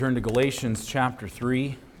Turn to Galatians chapter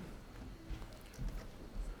 3.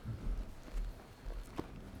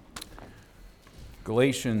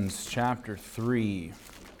 Galatians chapter 3.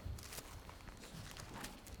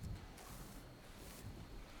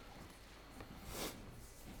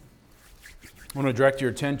 I want to direct your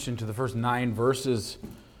attention to the first 9 verses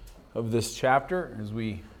of this chapter as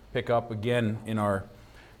we pick up again in our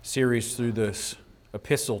series through this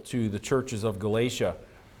epistle to the churches of Galatia.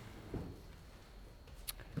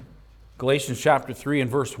 Galatians chapter 3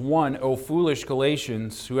 and verse 1, O foolish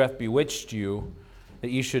Galatians, who hath bewitched you,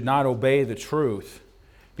 that ye should not obey the truth,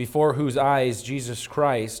 before whose eyes Jesus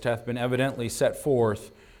Christ hath been evidently set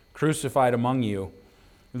forth, crucified among you.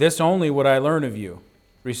 This only would I learn of you.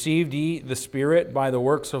 Received ye the Spirit by the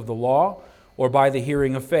works of the law, or by the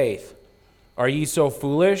hearing of faith? Are ye so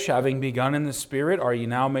foolish, having begun in the Spirit, are ye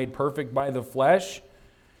now made perfect by the flesh?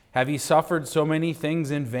 Have ye suffered so many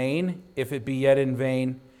things in vain, if it be yet in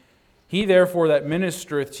vain? He therefore that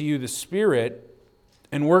ministereth to you the Spirit,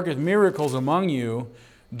 and worketh miracles among you,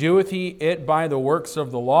 doeth he it by the works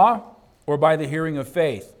of the law, or by the hearing of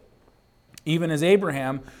faith? Even as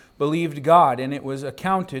Abraham believed God, and it was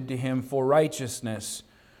accounted to him for righteousness.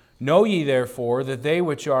 Know ye therefore that they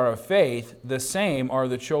which are of faith, the same are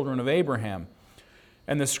the children of Abraham.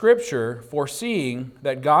 And the Scripture, foreseeing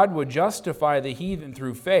that God would justify the heathen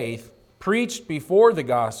through faith, preached before the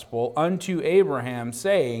gospel unto Abraham,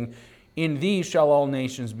 saying, In thee shall all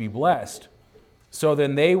nations be blessed. So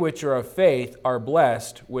then they which are of faith are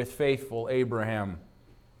blessed with faithful Abraham.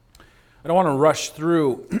 I don't want to rush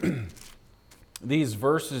through these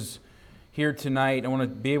verses here tonight. I want to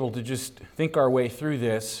be able to just think our way through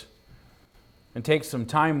this and take some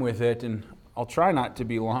time with it. And I'll try not to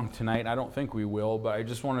be long tonight. I don't think we will, but I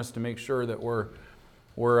just want us to make sure that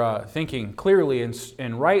we're thinking clearly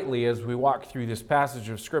and rightly as we walk through this passage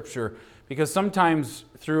of Scripture. Because sometimes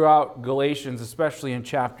throughout Galatians, especially in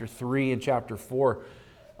chapter 3 and chapter 4,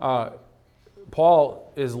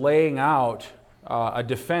 Paul is laying out a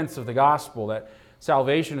defense of the gospel, that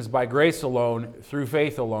salvation is by grace alone, through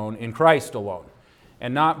faith alone, in Christ alone,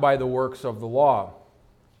 and not by the works of the law.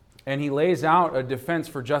 And he lays out a defense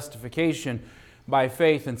for justification by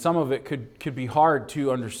faith, and some of it could be hard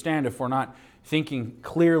to understand if we're not thinking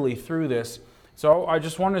clearly through this. So I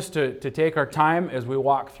just want us to take our time as we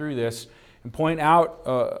walk through this and point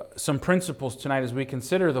out some principles tonight as we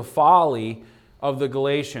consider the folly of the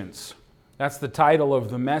Galatians. That's the title of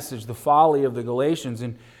the message, the folly of the Galatians.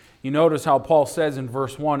 And you notice how Paul says in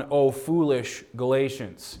verse 1, O foolish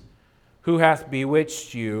Galatians, who hath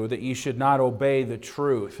bewitched you that ye should not obey the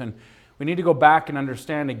truth? And we need to go back and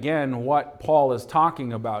understand again what Paul is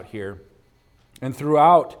talking about here. And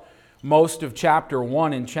throughout most of chapter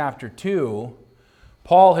 1 and chapter 2,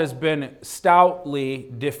 Paul has been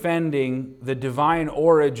stoutly defending the divine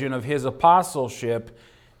origin of his apostleship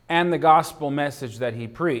and the gospel message that he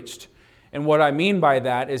preached. And what I mean by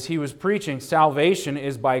that is he was preaching salvation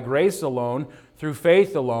is by grace alone, through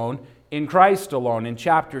faith alone, in Christ alone. In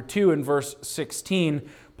chapter 2 and verse 16,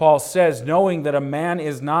 Paul says, knowing that a man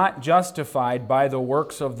is not justified by the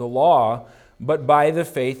works of the law, but by the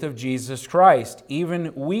faith of Jesus Christ.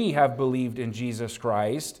 Even we have believed in Jesus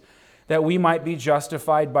Christ, that we might be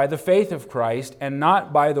justified by the faith of Christ, and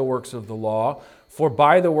not by the works of the law, for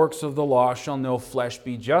by the works of the law shall no flesh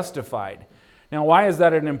be justified. Now, why is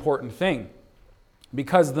that an important thing?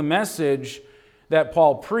 Because the message that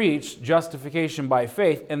Paul preached, justification by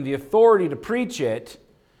faith, and the authority to preach it,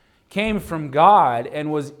 came from God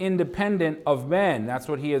and was independent of men. That's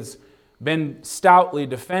what he has been stoutly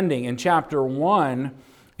defending. In chapter 1,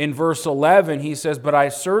 in verse 11, he says, But I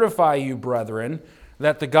certify you, brethren,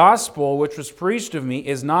 that the gospel which was preached of me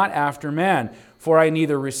is not after man. For I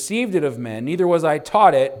neither received it of men, neither was I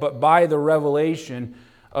taught it, but by the revelation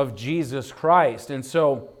of Jesus Christ. And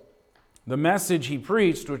so the message he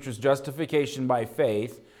preached, which was justification by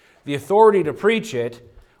faith, the authority to preach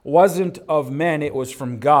it wasn't of men, it was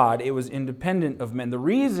from God. It was independent of men. The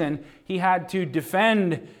reason he had to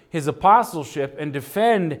defend his apostleship and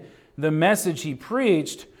defend the message he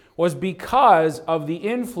preached was because of the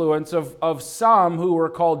influence of some who were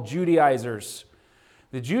called Judaizers.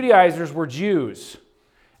 The Judaizers were Jews,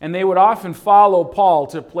 and they would often follow Paul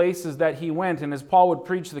to places that he went. And as Paul would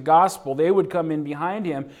preach the gospel, they would come in behind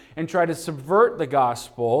him and try to subvert the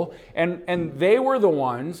gospel. And they were the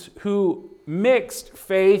ones who mixed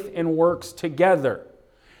faith and works together.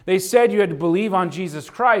 They said you had to believe on Jesus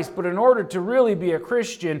Christ, but in order to really be a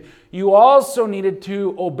Christian, you also needed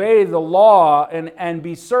to obey the law and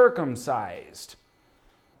be circumcised.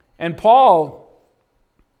 And Paul,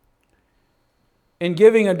 in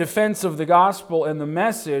giving a defense of the gospel and the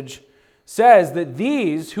message, says that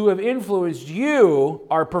these who have influenced you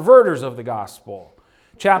are perverters of the gospel.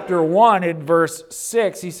 Chapter 1 in verse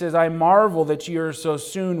 6, he says, I marvel that ye are so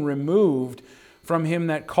soon removed from him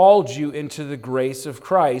that called you into the grace of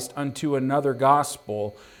Christ unto another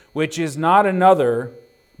gospel, which is not another,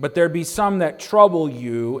 but there be some that trouble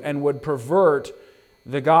you and would pervert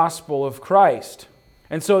the gospel of Christ.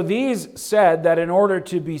 And so these said that in order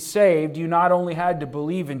to be saved, you not only had to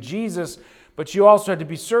believe in Jesus, but you also had to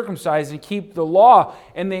be circumcised and keep the law.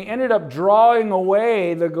 And they ended up drawing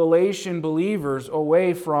away the Galatian believers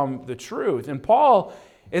away from the truth. And Paul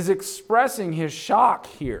is expressing his shock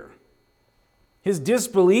here, his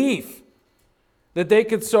disbelief that they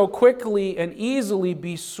could so quickly and easily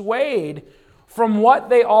be swayed from what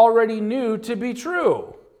they already knew to be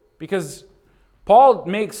true. Because Paul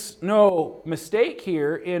makes no mistake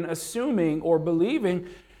here in assuming or believing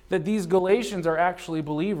that these Galatians are actually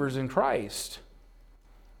believers in Christ.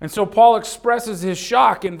 And so Paul expresses his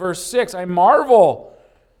shock in verse 6, I marvel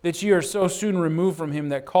that ye are so soon removed from him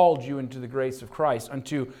that called you into the grace of Christ,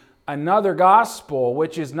 unto another gospel,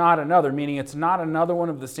 which is not another, meaning it's not another one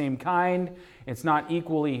of the same kind, it's not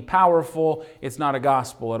equally powerful, it's not a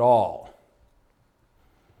gospel at all.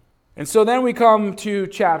 And so then we come to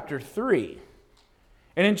chapter 3.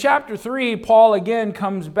 And in chapter 3, Paul again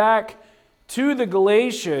comes back to the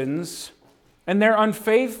Galatians and their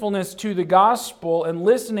unfaithfulness to the gospel and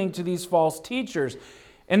listening to these false teachers.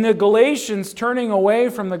 And the Galatians turning away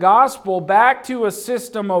from the gospel back to a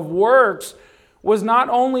system of works was not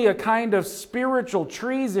only a kind of spiritual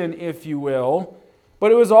treason, if you will,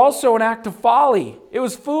 but it was also an act of folly. It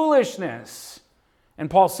was foolishness. And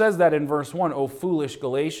Paul says that in verse 1, O foolish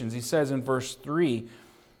Galatians. He says in verse 3,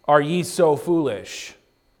 are ye so foolish?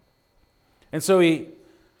 And so he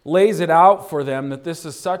lays it out for them that this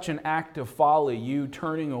is such an act of folly, you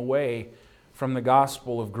turning away from the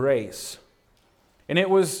gospel of grace. And it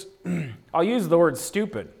was, I'll use the word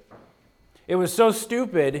stupid. It was so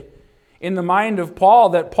stupid in the mind of Paul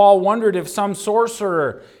that Paul wondered if some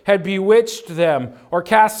sorcerer had bewitched them or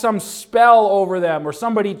cast some spell over them or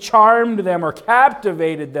somebody charmed them or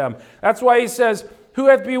captivated them. That's why he says, who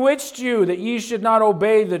hath bewitched you that ye should not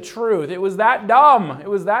obey the truth? It was that dumb. It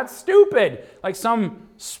was that stupid. Like some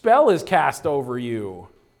spell is cast over you.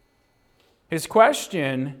 His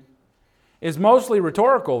question is mostly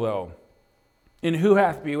rhetorical, though. In who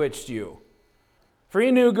hath bewitched you? For he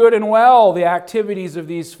knew good and well the activities of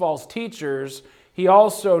these false teachers. He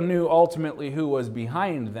also knew ultimately who was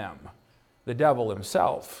behind them, the devil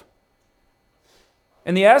himself.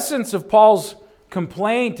 And the essence of Paul's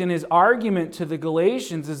complaint and his argument to the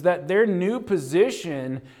Galatians is that their new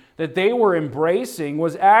position that they were embracing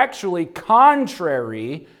was actually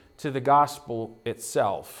contrary to the gospel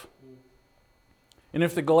itself. And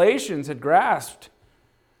if the Galatians had grasped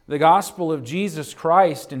the gospel of Jesus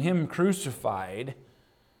Christ and Him crucified,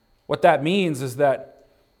 what that means is that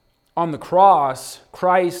on the cross,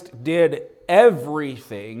 Christ did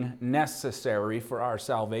everything necessary for our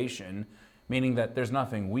salvation, meaning that there's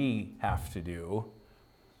nothing we have to do.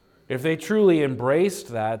 If they truly embraced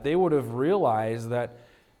that, they would have realized that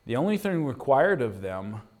the only thing required of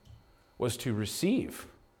them was to receive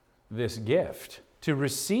this gift, to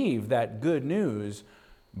receive that good news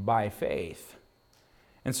by faith.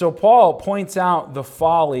 And so Paul points out the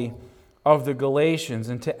folly of the Galatians,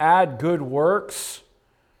 and to add good works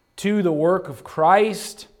to the work of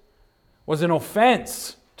Christ was an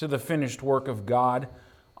offense to the finished work of God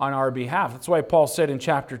on our behalf. That's why Paul said in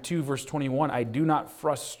chapter 2, verse 21, I do not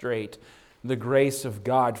frustrate the grace of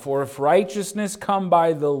God. For if righteousness come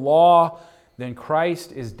by the law, then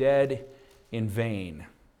Christ is dead in vain.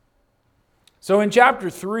 So in chapter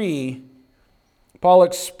 3, Paul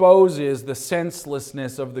exposes the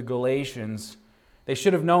senselessness of the Galatians. They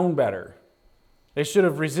should have known better. They should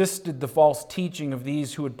have resisted the false teaching of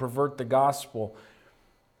these who would pervert the gospel.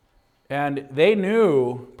 And they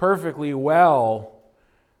knew perfectly well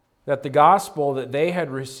that the gospel that they had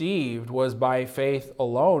received was by faith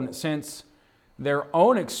alone, since their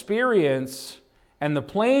own experience and the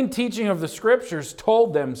plain teaching of the Scriptures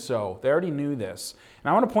told them so. They already knew this. And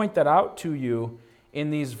I want to point that out to you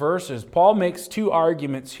in these verses. Paul makes two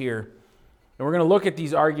arguments here, and we're going to look at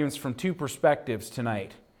these arguments from two perspectives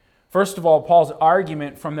tonight. First of all, Paul's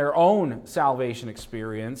argument from their own salvation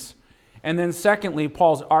experience, and then secondly,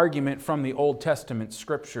 Paul's argument from the Old Testament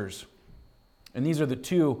Scriptures. And these are the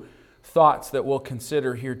two thoughts that we'll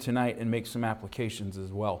consider here tonight and make some applications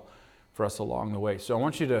as well for us along the way. So I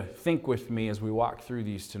want you to think with me as we walk through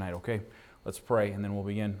these tonight, okay? Let's pray and then we'll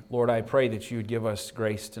begin. Lord, I pray that you would give us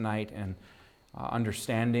grace tonight and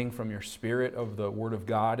understanding from your Spirit of the Word of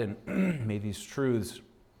God, and may these truths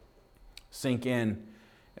sink in.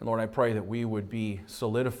 And Lord, I pray that we would be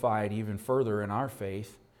solidified even further in our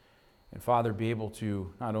faith. And Father, be able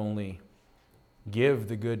to not only give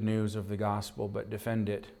the good news of the gospel, but defend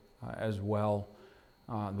it as well.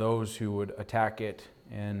 Those who would attack it.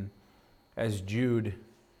 And as Jude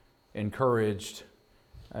encouraged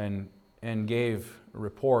and gave a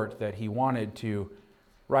report that he wanted to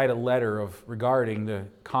write a letter regarding the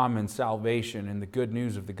common salvation and the good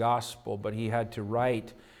news of the gospel, but he had to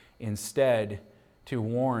write instead to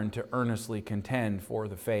warn, to earnestly contend for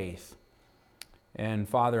the faith. And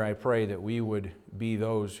Father, I pray that we would be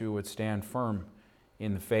those who would stand firm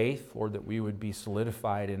in the faith, Lord, that we would be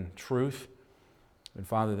solidified in truth, and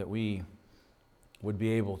Father, that we would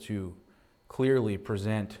be able to clearly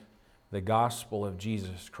present the gospel of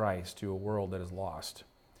Jesus Christ to a world that is lost.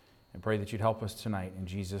 And pray that you'd help us tonight. In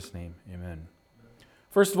Jesus' name, amen.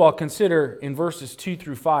 First of all, consider in verses 2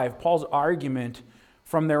 through 5, Paul's argument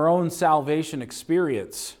from their own salvation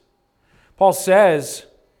experience. Paul says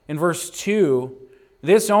in verse 2,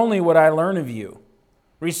 "This only would I learn of you.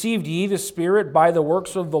 Received ye the Spirit by the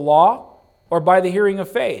works of the law, or by the hearing of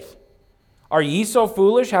faith? Are ye so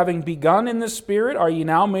foolish, having begun in the Spirit, are ye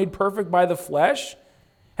now made perfect by the flesh?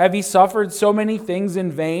 Have ye suffered so many things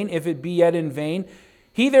in vain, if it be yet in vain?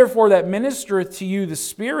 He therefore that ministereth to you the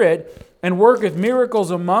Spirit, and worketh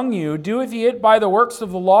miracles among you, doeth he it by the works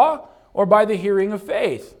of the law, or by the hearing of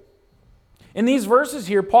faith?" In these verses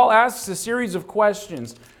here, Paul asks a series of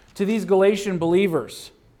questions to these Galatian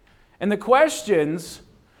believers. And the questions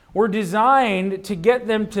were designed to get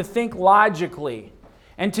them to think logically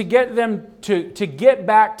and to get them to get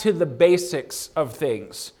back to the basics of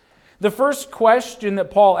things. The first question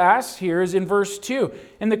that Paul asks here is in verse 2.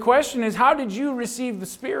 And the question is, how did you receive the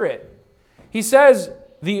Spirit? He says,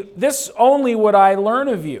 "This only would I learn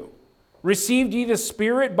of you. Received ye the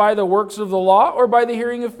Spirit by the works of the law, or by the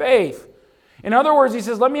hearing of faith?" In other words, he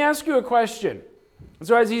says, let me ask you a question. And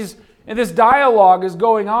so and this dialogue is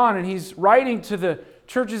going on, and he's writing to the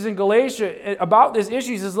churches in Galatia about this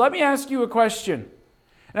issue. He says, let me ask you a question.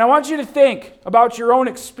 And I want you to think about your own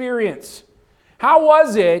experience. How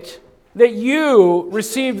was it that you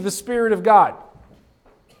received the Spirit of God?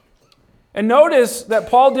 And notice that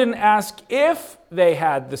Paul didn't ask if they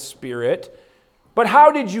had the Spirit, but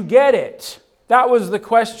how did you get it? That was the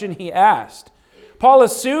question he asked. Paul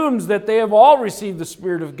assumes that they have all received the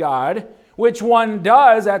Spirit of God, which one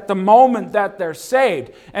does at the moment that they're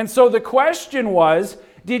saved. And so the question was,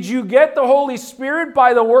 did you get the Holy Spirit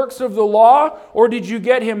by the works of the law, or did you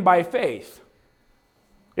get him by faith?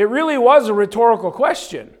 It really was a rhetorical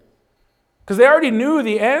question, because they already knew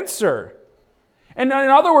the answer. And in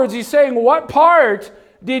other words, he's saying, what part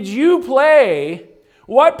did you play?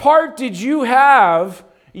 What part did you have,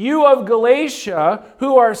 you of Galatia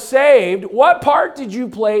who are saved? What part did you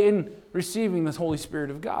play in receiving this Holy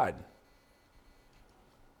Spirit of God?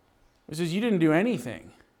 He says, you didn't do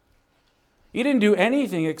anything. You didn't do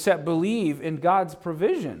anything except believe in God's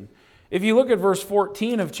provision. If you look at verse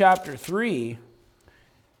 14 of chapter 3,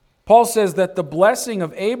 Paul says that the blessing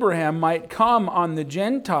of Abraham might come on the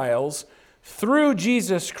Gentiles through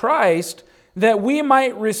Jesus Christ, that we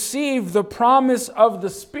might receive the promise of the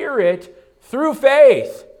Spirit through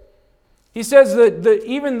faith. He says that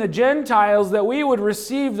even the Gentiles, that we would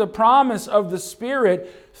receive the promise of the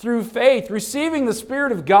Spirit through faith. Receiving the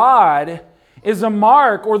Spirit of God is a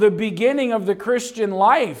mark or the beginning of the Christian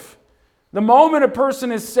life. The moment a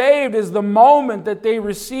person is saved is the moment that they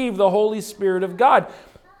receive the Holy Spirit of God.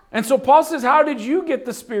 And so Paul says, how did you get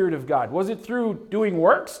the Spirit of God? Was it through doing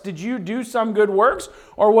works? Did you do some good works?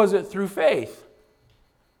 Or was it through faith?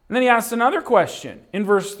 And then he asks another question in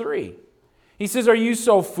verse 3. He says, are you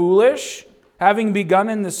so foolish? Having begun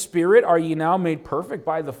in the Spirit, are ye now made perfect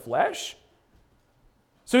by the flesh?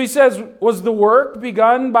 So he says, was the work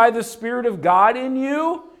begun by the Spirit of God in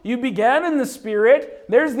you? You began in the Spirit.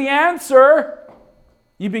 There's the answer.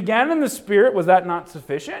 You began in the Spirit. Was that not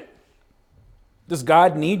sufficient? Does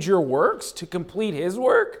God need your works to complete His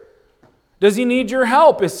work? Does He need your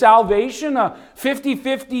help? Is salvation a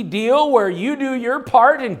 50-50 deal where you do your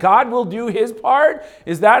part and God will do His part?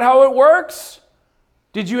 Is that how it works?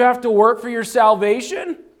 Did you have to work for your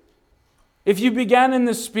salvation? If you began in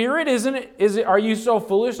the Spirit, are you so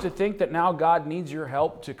foolish to think that now God needs your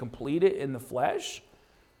help to complete it in the flesh?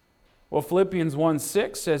 Well, Philippians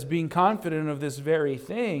 1:6 says, being confident of this very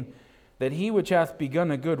thing, that he which hath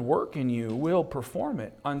begun a good work in you will perform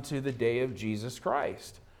it unto the day of Jesus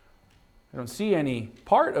Christ. I don't see any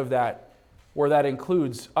part of that where that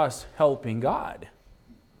includes us helping God.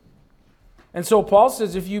 And so Paul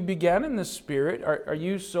says, if you began in the Spirit, are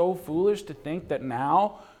you so foolish to think that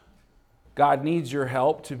now God needs your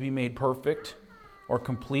help to be made perfect or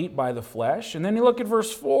complete by the flesh. And then you look at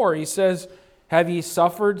verse 4. He says, have ye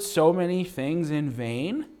suffered so many things in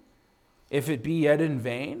vain, if it be yet in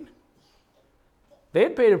vain? They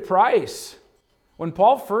had paid a price. When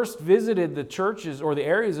Paul first visited the churches or the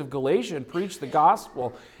areas of Galatia and preached the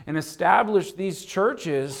gospel and established these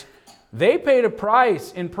churches, they paid a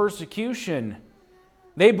price in persecution.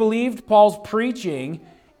 They believed Paul's preaching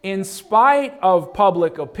in spite of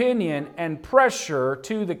public opinion and pressure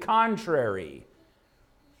to the contrary.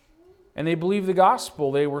 And they believed the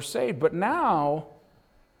gospel, they were saved. But now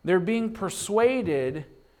they're being persuaded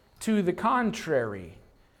to the contrary.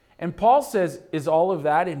 And Paul says, is all of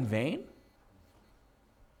that in vain?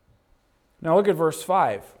 Now look at verse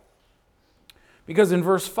 5. Because in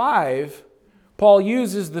verse 5, Paul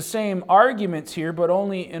uses the same arguments here, but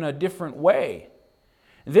only in a different way.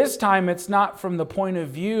 This time it's not from the point of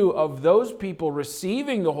view of those people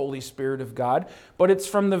receiving the Holy Spirit of God, but it's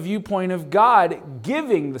from the viewpoint of God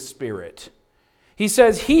giving the Spirit. He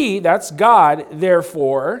says, He, that's God,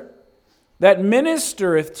 therefore, that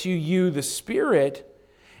ministereth to you the Spirit,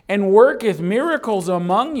 and worketh miracles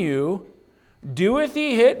among you, doeth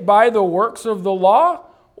he it by the works of the law,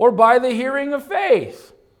 or by the hearing of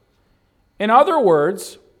faith? In other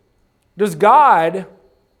words, does God,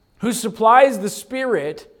 who supplies the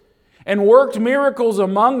Spirit and worked miracles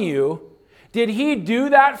among you, did He do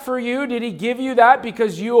that for you? Did He give you that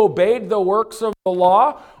because you obeyed the works of the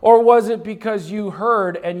law? Or was it because you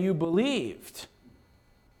heard and you believed?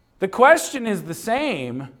 The question is the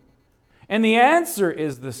same, and the answer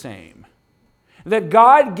is the same. That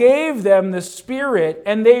God gave them the Spirit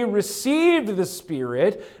and they received the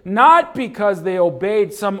Spirit not because they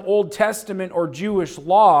obeyed some Old Testament or Jewish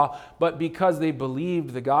law, but because they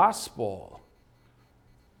believed the gospel.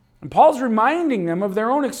 And Paul's reminding them of their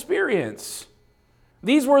own experience.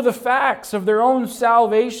 These were the facts of their own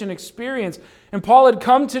salvation experience. And Paul had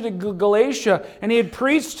come to Galatia and he had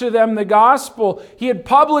preached to them the gospel. He had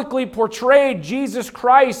publicly portrayed Jesus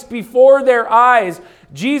Christ before their eyes,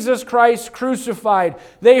 Jesus Christ crucified.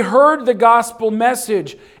 They heard the gospel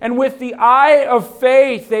message, and with the eye of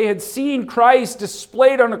faith, they had seen Christ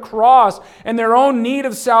displayed on a cross and their own need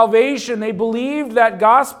of salvation. They believed that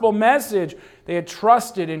gospel message. They had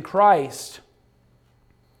trusted in Christ,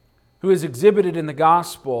 who is exhibited in the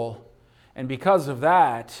gospel, and because of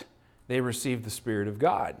that, they received the Spirit of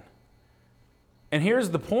God. And here's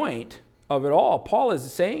the point of it all. Paul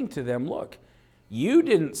is saying to them, look, you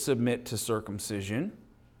didn't submit to circumcision.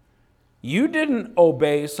 You didn't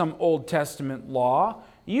obey some Old Testament law.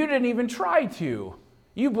 You didn't even try to.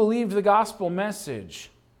 You believed the gospel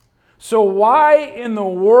message. So why in the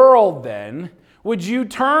world then would you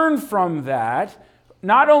turn from that,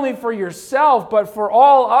 not only for yourself, but for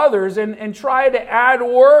all others, and try to add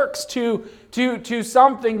works to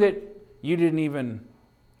something that you didn't even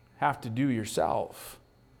have to do yourself?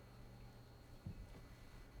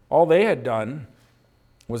 All they had done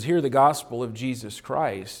was hear the gospel of Jesus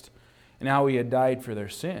Christ and how He had died for their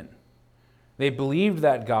sin. They believed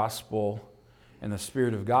that gospel, and the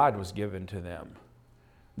Spirit of God was given to them.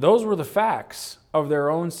 Those were the facts of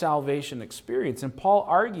their own salvation experience. And Paul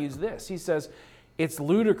argues this. He says, it's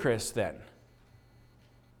ludicrous then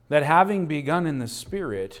that having begun in the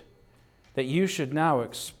Spirit, that you should now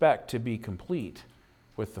expect to be complete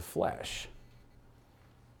with the flesh.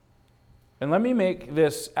 And let me make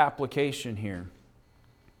this application here.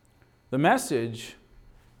 The message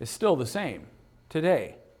is still the same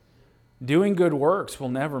today. Doing good works will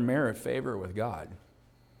never merit favor with God.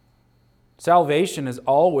 Salvation has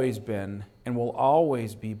always been and will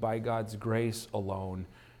always be by God's grace alone,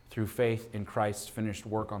 through faith in Christ's finished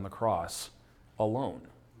work on the cross alone.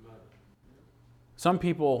 Some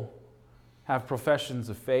people have professions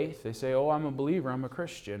of faith. They say, oh, I'm a believer, I'm a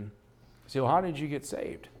Christian. I say, well, how did you get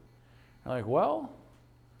saved? They're like, well,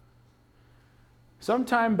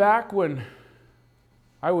 sometime back when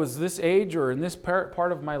I was this age or in this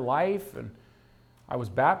part of my life, and I was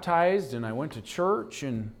baptized and I went to church,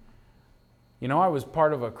 and I was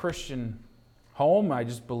part of a Christian home. I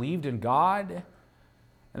just believed in God.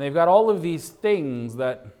 And they've got all of these things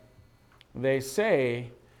that they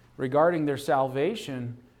say regarding their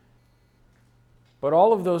salvation, but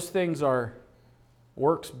all of those things are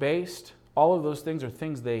works-based. All of those things are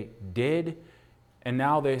things they did, and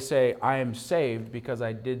now they say, I am saved because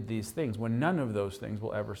I did these things, when none of those things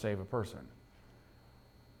will ever save a person.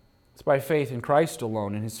 It's by faith in Christ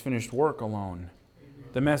alone and His finished work alone.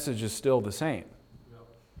 The message is still the same.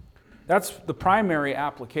 That's the primary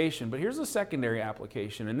application, but here's the secondary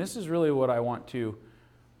application, and this is really what I want to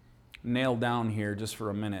nail down here just for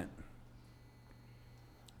a minute.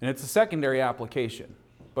 And it's a secondary application,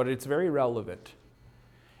 but it's very relevant.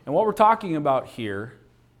 And what we're talking about here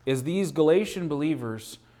is these Galatian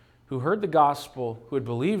believers who heard the gospel, who had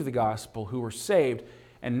believed the gospel, who were saved,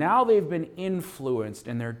 and now they've been influenced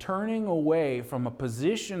and they're turning away from a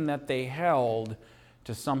position that they held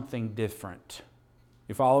to something different.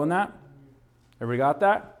 You following that? Everybody got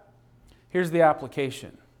that? Here's the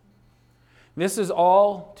application. This is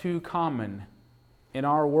all too common in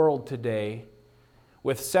our world today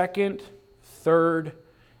with second, third,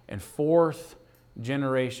 and fourth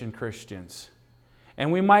generation Christians.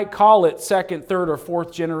 And we might call it second, third, or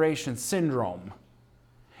fourth generation syndrome.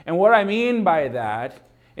 And what I mean by that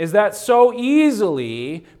is that so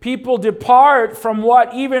easily people depart from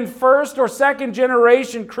what even first or second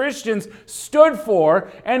generation Christians stood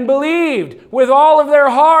for and believed with all of their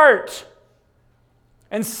heart.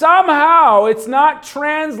 And somehow it's not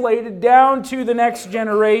translated down to the next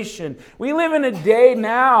generation. We live in a day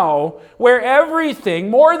now where everything,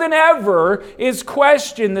 more than ever, is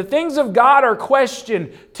questioned. The things of God are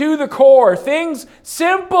questioned to the core. Things,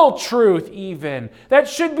 simple truth even, that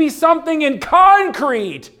should be something in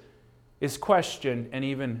concrete, is questioned and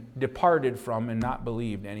even departed from and not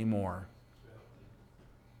believed anymore.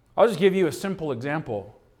 I'll just give you a simple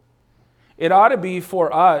example. It ought to be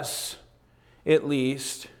for us, at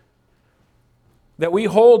least, that we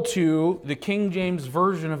hold to the King James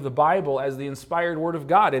Version of the Bible as the inspired Word of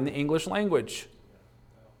God in the English language.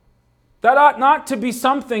 That ought not to be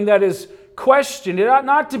something that is questioned. It ought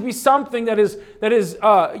not to be something that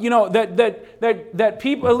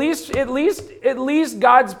people, at least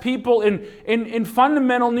God's people in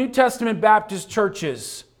fundamental New Testament Baptist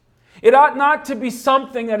churches. It ought not to be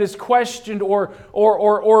something that is questioned or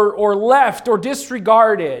left or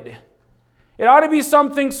disregarded. It ought to be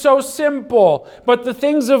something so simple, but the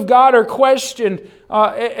things of God are questioned,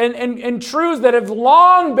 and truths that have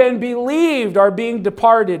long been believed are being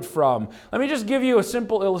departed from. Let me just give you a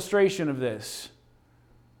simple illustration of this.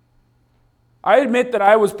 I admit that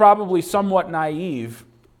I was probably somewhat naive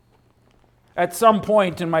at some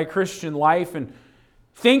point in my Christian life, and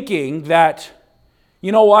thinking that,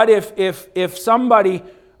 you know what, if somebody,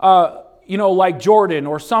 like Jordan,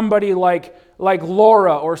 or somebody like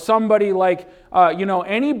Laura, or somebody like,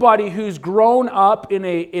 anybody who's grown up in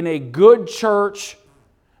a good church,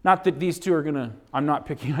 not that these two are I'm not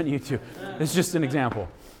picking on you two, it's just an example.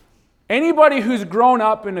 Anybody who's grown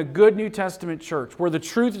up in a good New Testament church where the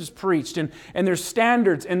truth is preached and there's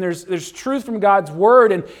standards and there's truth from God's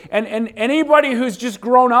Word, and anybody who's just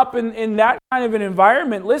grown up in that kind of an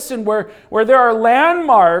environment, listen, where there are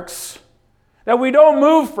landmarks that we don't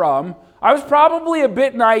move from, I was probably a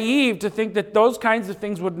bit naive to think that those kinds of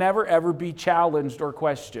things would never, ever be challenged or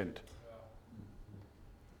questioned.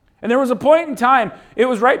 And there was a point in time, it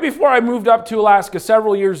was right before I moved up to Alaska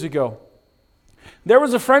several years ago. There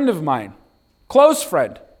was a friend of mine, close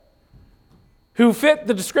friend, who fit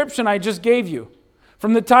the description I just gave you.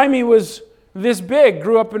 From the time he was this big,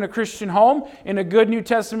 grew up in a Christian home, in a good New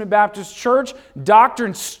Testament Baptist church,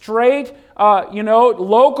 doctrine straight,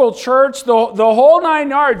 local church, the whole 9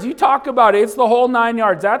 yards. You talk about it, it's the whole 9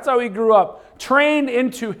 yards. That's how he grew up, trained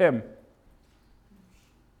into him.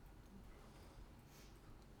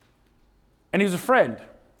 And he was a friend.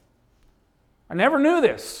 I never knew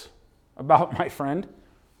this about my friend.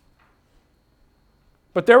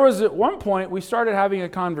 But there was at one point, we started having a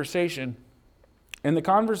conversation, and the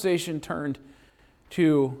conversation turned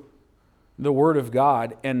to the Word of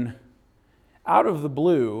God, and out of the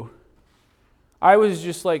blue, I was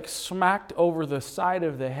just like smacked over the side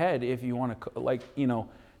of the head, if you want to,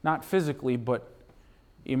 not physically, but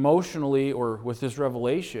emotionally, or with this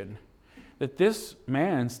revelation, that this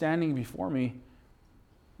man standing before me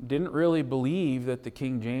didn't really believe that the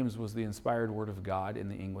King James was the inspired Word of God in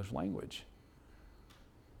the English language.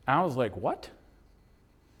 And I was like, what?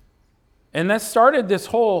 And that started this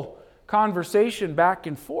whole conversation back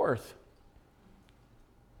and forth.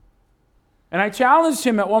 And I challenged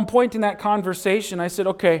him at one point in that conversation. I said,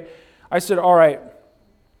 all right,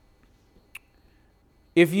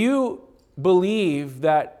 if you believe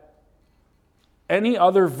that any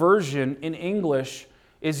other version in English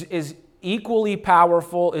is equally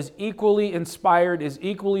powerful, is equally inspired, is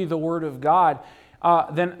equally the Word of God,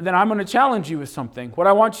 then I'm going to challenge you with something. What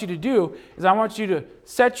I want you to do is I want you to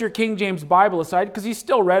set your King James Bible aside, because he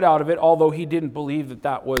still read out of it, although he didn't believe that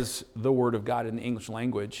that was the Word of God in the English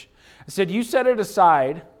language. I said, you set it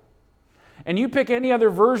aside, and you pick any other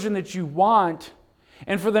version that you want,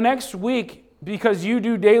 and for the next week, because you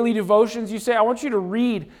do daily devotions, you say, I want you to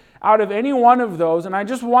read out of any one of those, and I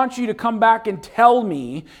just want you to come back and tell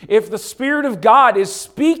me if the Spirit of God is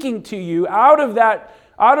speaking to you out of that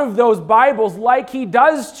out of those Bibles like He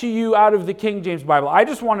does to you out of the King James Bible? I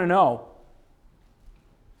just want to know.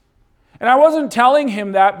 And I wasn't telling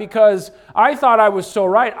him that because I thought I was so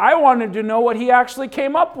right. I wanted to know what he actually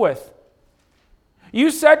came up with.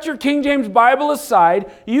 You set your King James Bible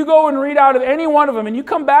aside, you go and read out of any one of them, and you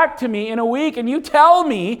come back to me in a week and you tell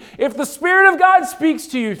me if the Spirit of God speaks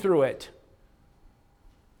to you through it.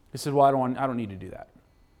 He said, well, I don't need to do that.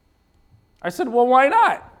 I said, well, why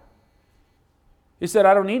not? He said,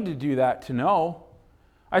 I don't need to do that to know.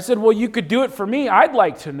 I said, well, you could do it for me. I'd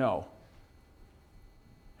like to know.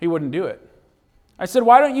 He wouldn't do it. I said,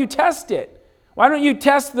 why don't you test it? Why don't you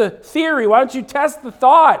test the theory? Why don't you test the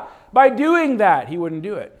thought by doing that? He wouldn't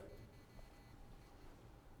do it.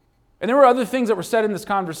 And there were other things that were said in this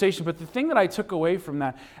conversation, but the thing that I took away from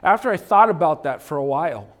that, after I thought about that for a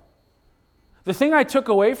while, the thing I took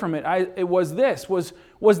away from it, was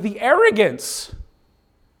the arrogance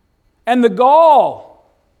and the gall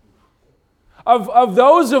of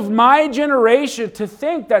those of my generation to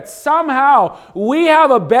think that somehow we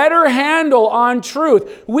have a better handle on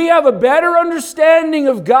truth. We have a better understanding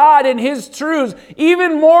of God and His truths,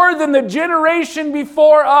 even more than the generation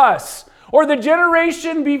before us or the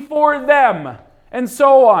generation before them, and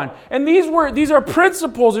so on. And these are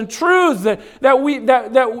principles and truths that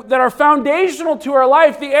are foundational to our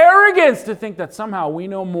life. The arrogance to think that somehow we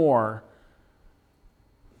know more.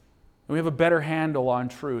 We have a better handle on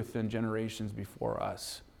truth than generations before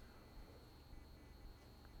us.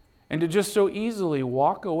 And to just so easily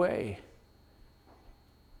walk away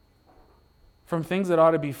from things that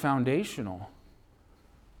ought to be foundational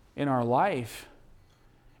in our life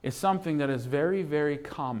is something that is very, very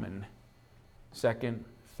common. Second,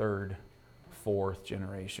 third, fourth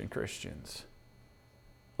generation Christians.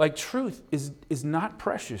 Like truth is not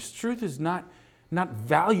precious. Truth is not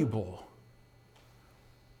valuable.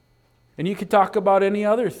 And you could talk about any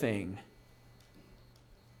other thing.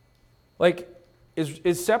 Like,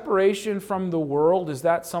 is separation from the world, is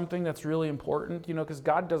that something that's really important? Because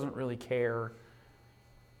God doesn't really care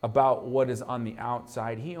about what is on the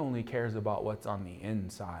outside. He only cares about what's on the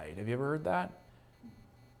inside. Have you ever heard that?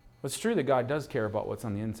 Well, it's true that God does care about what's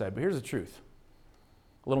on the inside, but here's the truth.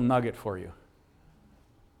 A little nugget for you.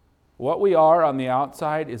 What we are on the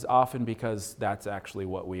outside is often because that's actually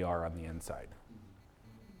what we are on the inside.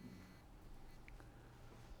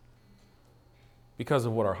 Because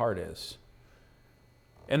of what our heart is.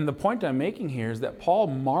 And the point I'm making here is that Paul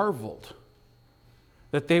marveled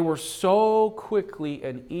that they were so quickly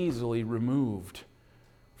and easily removed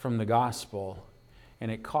from the gospel,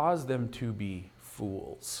 and it caused them to be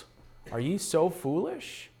fools. Are ye so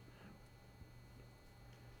foolish?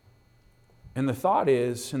 And the thought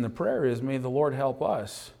is, and the prayer is, may the Lord help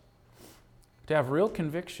us to have real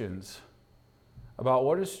convictions about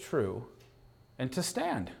what is true and to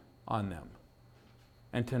stand on them.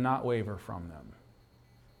 And to not waver from them.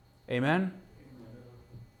 Amen?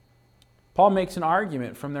 Paul makes an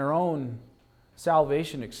argument from their own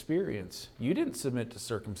salvation experience. You didn't submit to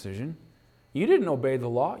circumcision. You didn't obey the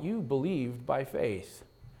law. You believed by faith.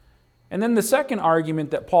 And then the second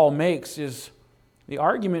argument that Paul makes is the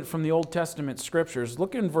argument from the Old Testament Scriptures.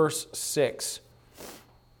 Look in verse 6.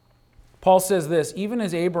 Paul says this, even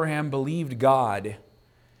as Abraham believed God,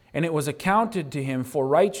 and it was accounted to him for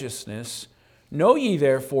righteousness, know ye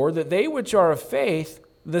therefore that they which are of faith,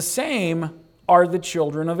 the same are the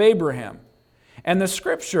children of Abraham. And the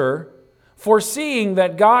Scripture, foreseeing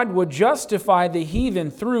that God would justify the heathen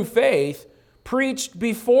through faith, preached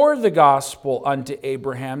before the gospel unto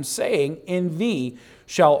Abraham, saying, in thee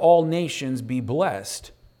shall all nations be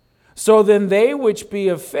blessed. So then they which be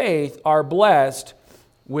of faith are blessed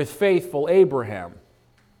with faithful Abraham.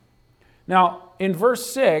 Now, in verse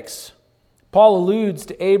 6, Paul alludes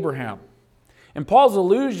to Abraham. And Paul's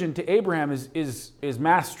allusion to Abraham is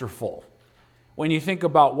masterful when you think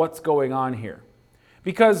about what's going on here.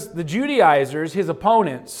 Because the Judaizers, his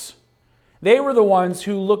opponents, they were the ones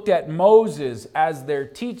who looked at Moses as their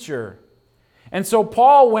teacher. And so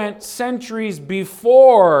Paul went centuries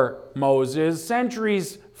before Moses,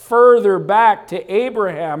 centuries further back to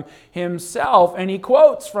Abraham himself, and he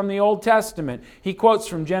quotes from the Old Testament. He quotes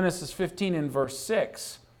from Genesis 15 and verse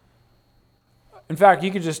 6. In fact,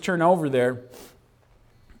 you could just turn over there.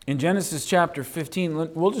 In Genesis chapter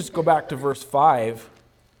 15, we'll just go back to verse 5.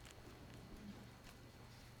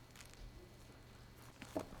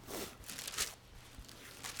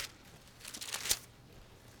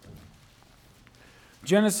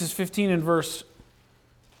 Genesis 15 and verse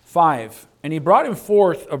 5. And he brought him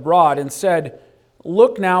forth abroad and said,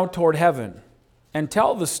 look now toward heaven, and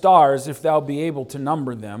tell the stars if thou be able to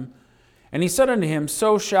number them. And he said unto him,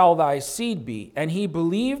 So shall thy seed be. And he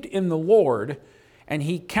believed in the Lord, and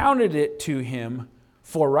he counted it to him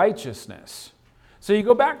for righteousness. So you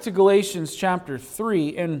go back to Galatians chapter 3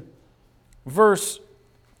 in verse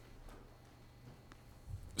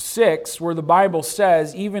 6, where the Bible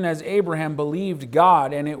says, even as Abraham believed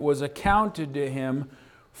God, and it was accounted to him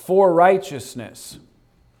for righteousness.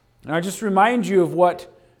 And I just remind you of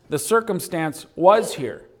what the circumstance was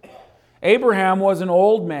here. Abraham was an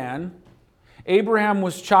old man. Abraham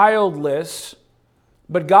was childless,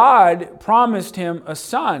 but God promised him a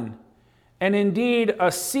son, and indeed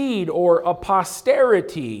a seed or a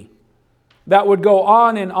posterity that would go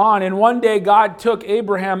on. And one day God took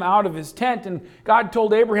Abraham out of his tent, and God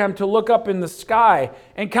told Abraham to look up in the sky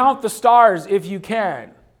and count the stars if you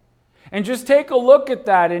can. And just take a look at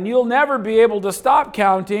that, and you'll never be able to stop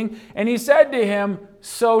counting. And he said to him,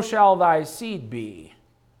 So shall thy seed be.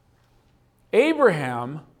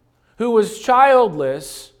 Abraham, who was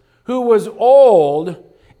childless, who was old,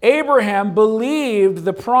 Abraham believed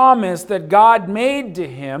the promise that God made to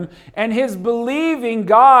him, and his believing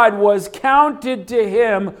God was counted to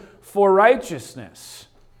him for righteousness.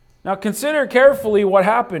 Now consider carefully what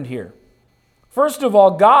happened here. First of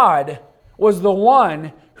all, God was the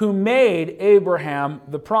one who made Abraham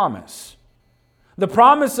the promise. The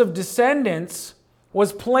promise of descendants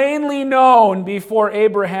was plainly known before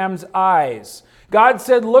Abraham's eyes. God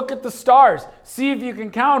said, look at the stars, see if you can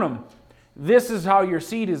count them. This is how your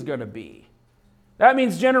seed is going to be. That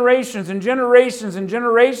means generations and generations and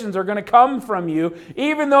generations are going to come from you,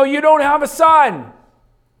 even though you don't have a son.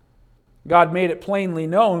 God made it plainly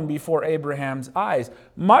known before Abraham's eyes,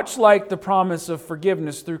 much like the promise of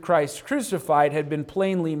forgiveness through Christ crucified had been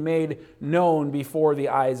plainly made known before the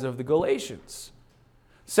eyes of the Galatians.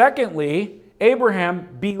 Secondly,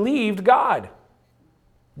 Abraham believed God.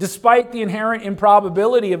 Despite the inherent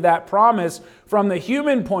improbability of that promise from the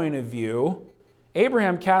human point of view,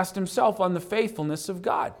 Abraham cast himself on the faithfulness of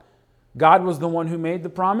God. God was the one who made the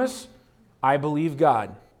promise. I believe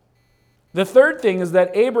God. The third thing is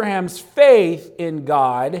that Abraham's faith in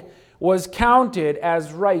God was counted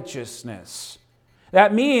as righteousness.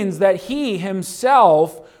 That means that he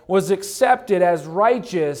himself was accepted as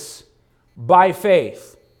righteous by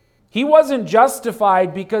faith. He wasn't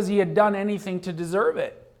justified because he had done anything to deserve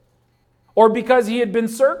it, or because he had been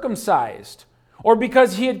circumcised, or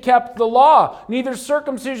because he had kept the law. Neither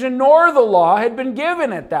circumcision nor the law had been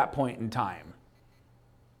given at that point in time.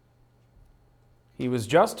 He was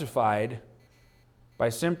justified by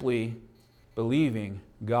simply believing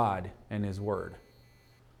God and His Word.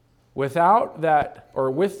 Without that, or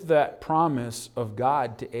with that promise of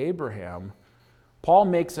God to Abraham, Paul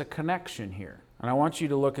makes a connection here. And I want you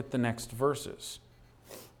to look at the next verses.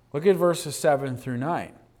 Look at verses 7 through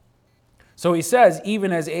 9. So he says,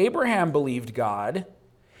 even as Abraham believed God,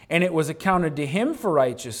 and it was accounted to him for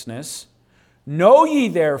righteousness, know ye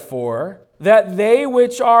therefore that they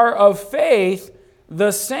which are of faith,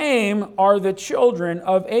 the same are the children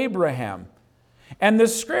of Abraham. And the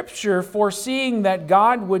Scripture, foreseeing that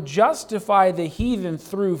God would justify the heathen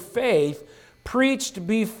through faith, preached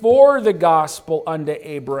before the gospel unto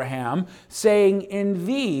Abraham, saying, in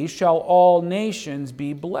thee shall all nations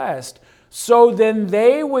be blessed. So then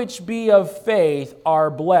they which be of faith are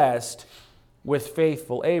blessed with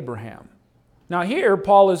faithful Abraham. Now here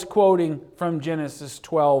Paul is quoting from Genesis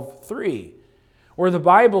 12:3, where the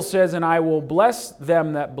Bible says, and I will bless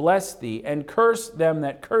them that bless thee, and curse them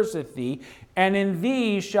that curseth thee, and in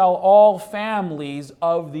thee shall all families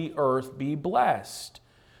of the earth be blessed.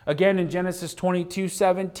 Again in Genesis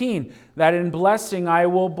 22:17, that in blessing I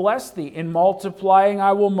will bless thee, in multiplying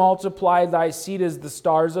I will multiply thy seed as the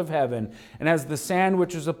stars of heaven, and as the sand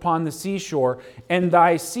which is upon the seashore, and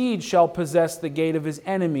thy seed shall possess the gate of his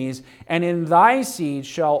enemies, and in thy seed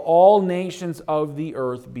shall all nations of the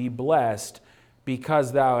earth be blessed,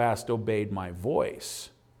 because thou hast obeyed my voice.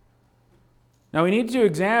 Now we need to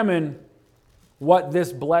examine what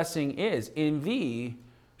this blessing is. In thee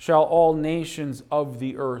shall all nations of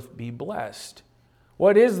the earth be blessed.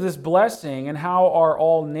 What is this blessing, and how are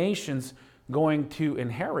all nations going to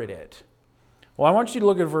inherit it? Well, I want you to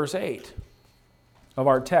look at verse 8 of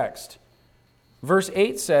our text. Verse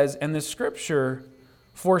 8 says, and the Scripture,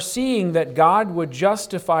 foreseeing that God would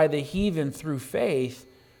justify the heathen through faith,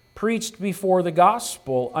 preached before the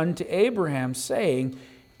gospel unto Abraham, saying,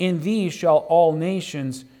 in thee shall all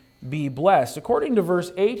nations be blessed. According to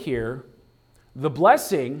verse 8 here, the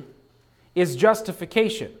blessing is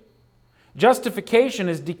justification. Justification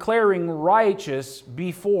is declaring righteous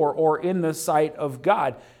before or in the sight of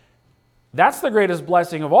God. That's the greatest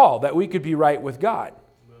blessing of all, that we could be right with God.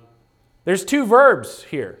 There's two verbs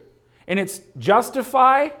here. And it's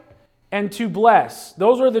justify and to bless.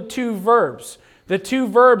 Those are the two verbs. The two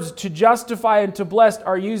verbs to justify and to bless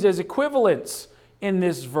are used as equivalents in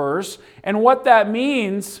this verse. And what that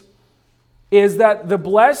means is that the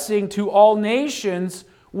blessing to all nations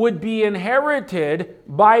would be inherited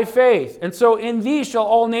by faith. And so in these shall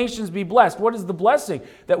all nations be blessed. What is the blessing?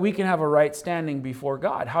 That we can have a right standing before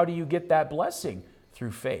God. How do you get that blessing?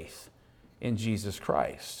 Through faith in Jesus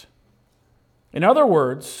Christ. In other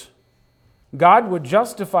words, God would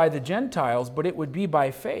justify the Gentiles, but it would be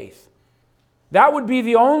by faith. That would be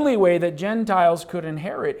the only way that Gentiles could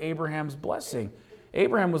inherit Abraham's blessing.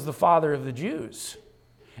 Abraham was the father of the Jews.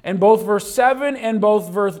 And both verse 7 and both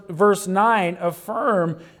verse 9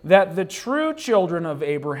 affirm that the true children of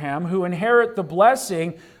Abraham who inherit the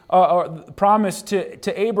blessing promised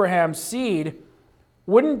to Abraham's seed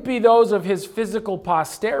wouldn't be those of his physical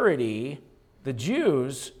posterity, the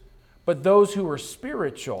Jews, but those who were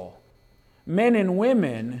spiritual, men and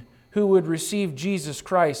women who would receive Jesus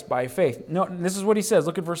Christ by faith. No, this is what he says.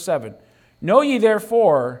 Look at verse 7. Know ye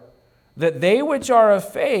therefore that they which are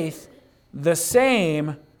of faith, the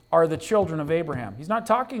same are the children of Abraham. He's not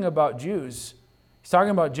talking about Jews. He's talking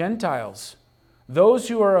about Gentiles. Those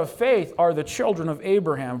who are of faith are the children of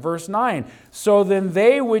Abraham. Verse 9. So then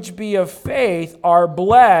they which be of faith are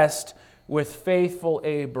blessed with faithful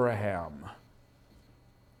Abraham.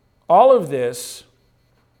 All of this,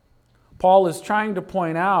 Paul is trying to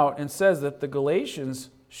point out and says that the Galatians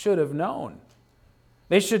should have known.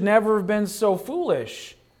 They should never have been so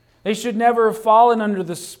foolish. They should never have fallen under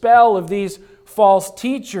the spell of these false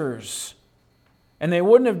teachers. And they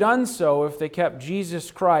wouldn't have done so if they kept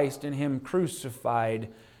Jesus Christ and Him crucified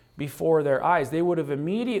before their eyes. They would have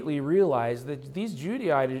immediately realized that these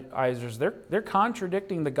Judaizers, they're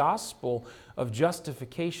contradicting the gospel of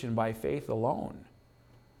justification by faith alone.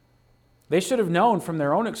 They should have known from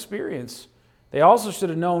their own experience. They also should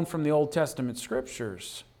have known from the Old Testament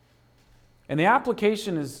scriptures. And the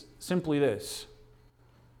application is simply this.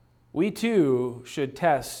 We too should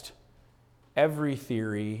test every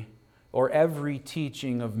theory or every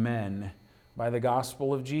teaching of men by the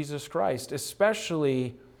gospel of Jesus Christ,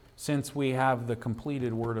 especially since we have the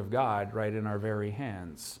completed Word of God right in our very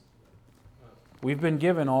hands. We've been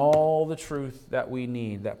given all the truth that we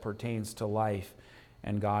need that pertains to life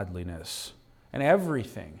and godliness. And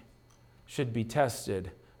everything should be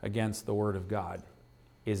tested against the Word of God.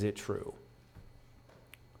 Is it true?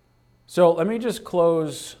 So let me just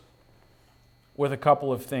close with a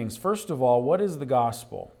couple of things. First of all, what is the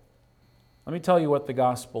gospel? Let me tell you what the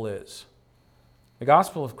gospel is. The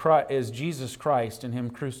gospel of Christ is Jesus Christ and Him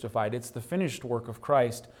crucified. It's the finished work of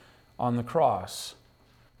Christ on the cross.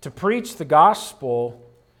 To preach the gospel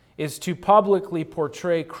is to publicly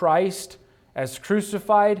portray Christ as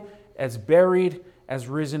crucified, as buried, as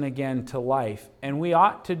risen again to life. And we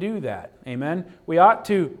ought to do that. Amen? We ought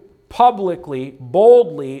to publicly,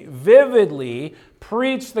 boldly, vividly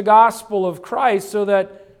preach the gospel of Christ so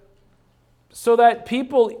that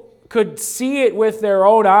people could see it with their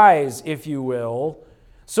own eyes, if you will.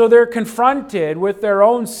 So they're confronted with their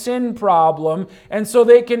own sin problem, and so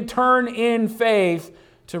they can turn in faith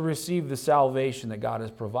to receive the salvation that God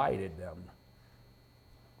has provided them.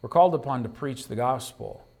 We're called upon to preach the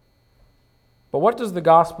gospel. But what does the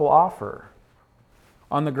gospel offer?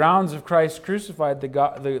 On the grounds of Christ crucified,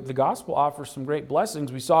 the gospel offers some great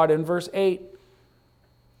blessings. We saw it in verse 8.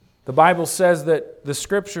 The Bible says that the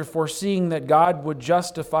Scripture, foreseeing that God would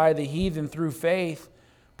justify the heathen through faith,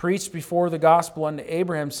 preached before the gospel unto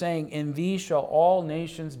Abraham, saying, In thee shall all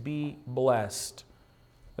nations be blessed.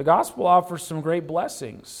 The gospel offers some great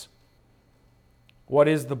blessings. What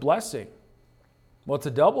is the blessing? Well, it's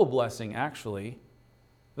a double blessing, actually.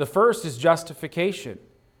 The first is justification.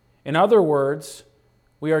 In other words,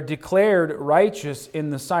 we are declared righteous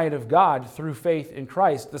in the sight of God through faith in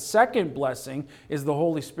Christ. The second blessing is the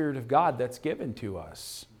Holy Spirit of God that's given to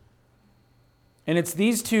us. And it's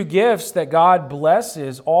these two gifts that God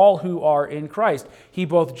blesses all who are in Christ. He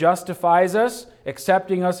both justifies us,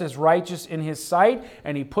 accepting us as righteous in His sight,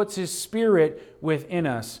 and He puts His Spirit within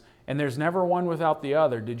us. And there's never one without the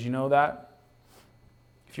other. Did you know that?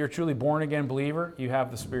 If you're a truly born-again believer, you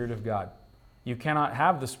have the Spirit of God. You cannot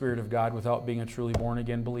have the Spirit of God without being a truly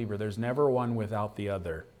born-again believer. There's never one without the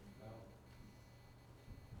other.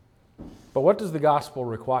 But what does the gospel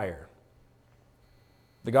require?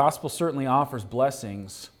 The gospel certainly offers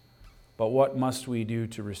blessings, but what must we do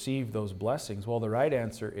to receive those blessings? Well, the right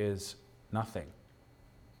answer is nothing.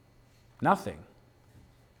 Nothing.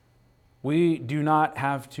 We do not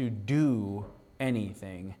have to do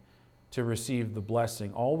anything to receive the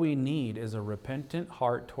blessing. All we need is a repentant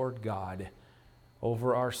heart toward God,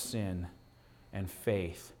 over our sin and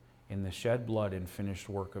faith in the shed blood and finished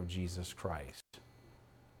work of Jesus Christ.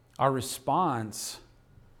 Our response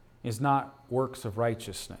is not works of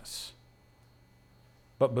righteousness,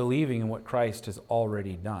 but believing in what Christ has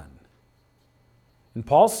already done. And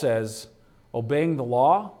Paul says, obeying the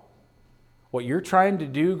law, what you're trying to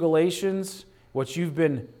do, Galatians, what you've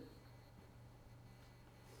been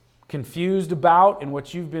confused about and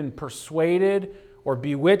what you've been persuaded or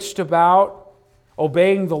bewitched about,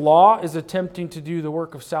 obeying the law is attempting to do the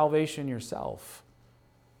work of salvation yourself.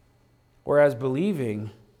 Whereas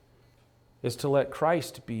believing is to let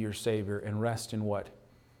Christ be your Savior and rest in what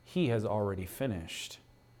He has already finished.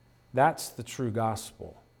 That's the true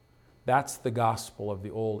gospel. That's the gospel of the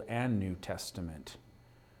Old and New Testament.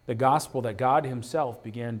 The gospel that God Himself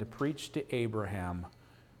began to preach to Abraham,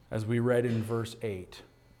 as we read in verse 8,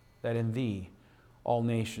 that in thee all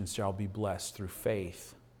nations shall be blessed through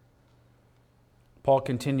faith. Paul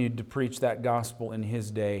continued to preach that gospel in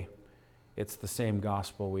his day. It's the same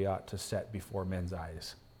gospel we ought to set before men's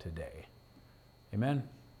eyes today. Amen?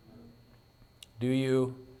 Do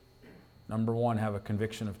you, number one, have a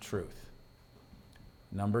conviction of truth?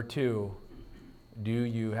 Number two, do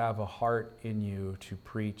you have a heart in you to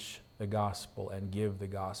preach the gospel and give the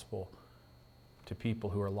gospel to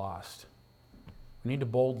people who are lost? We need to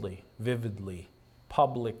boldly, vividly,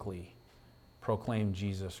 publicly proclaim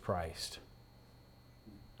Jesus Christ.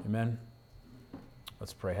 Amen?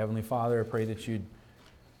 Let's pray. Heavenly Father, I pray that You'd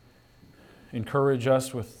encourage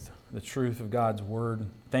us with the truth of God's Word.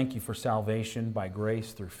 Thank You for salvation by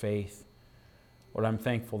grace through faith. Lord, I'm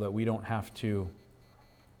thankful that we don't have to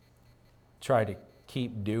try to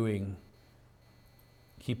keep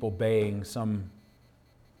obeying some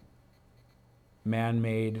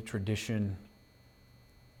man-made tradition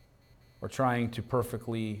or trying to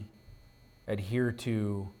perfectly adhere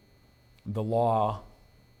to the law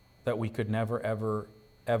that we could never,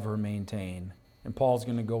 ever maintain. And Paul's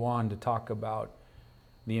going to go on to talk about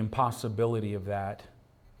the impossibility of that,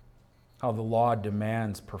 how the law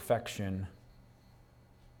demands perfection,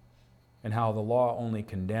 and how the law only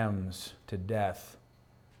condemns to death.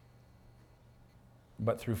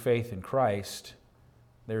 But through faith in Christ,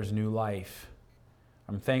 there's new life.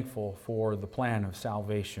 I'm thankful for the plan of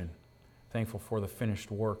salvation, thankful for the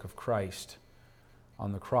finished work of Christ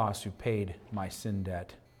on the cross who paid my sin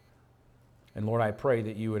debt. And Lord, I pray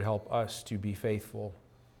that You would help us to be faithful,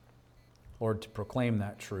 Lord, to proclaim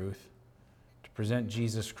that truth, to present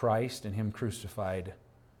Jesus Christ and Him crucified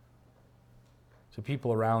to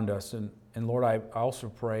people around us. And Lord, I also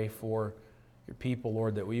pray for Your people,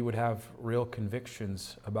 Lord, that we would have real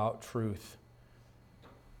convictions about truth.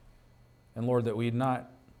 And Lord, that we'd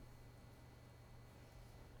not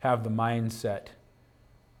have the mindset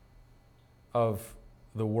of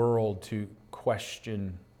the world to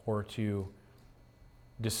question or to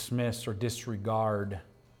dismiss or disregard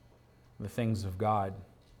the things of God.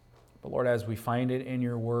 But Lord, as we find it in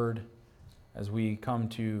Your Word, as we come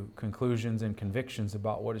to conclusions and convictions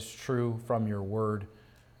about what is true from Your Word,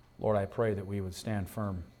 Lord, I pray that we would stand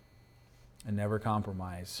firm and never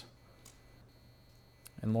compromise.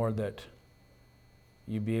 And Lord, that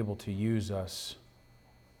You be able to use us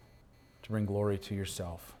to bring glory to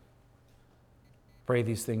Yourself. Pray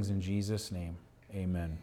these things in Jesus' name. Amen.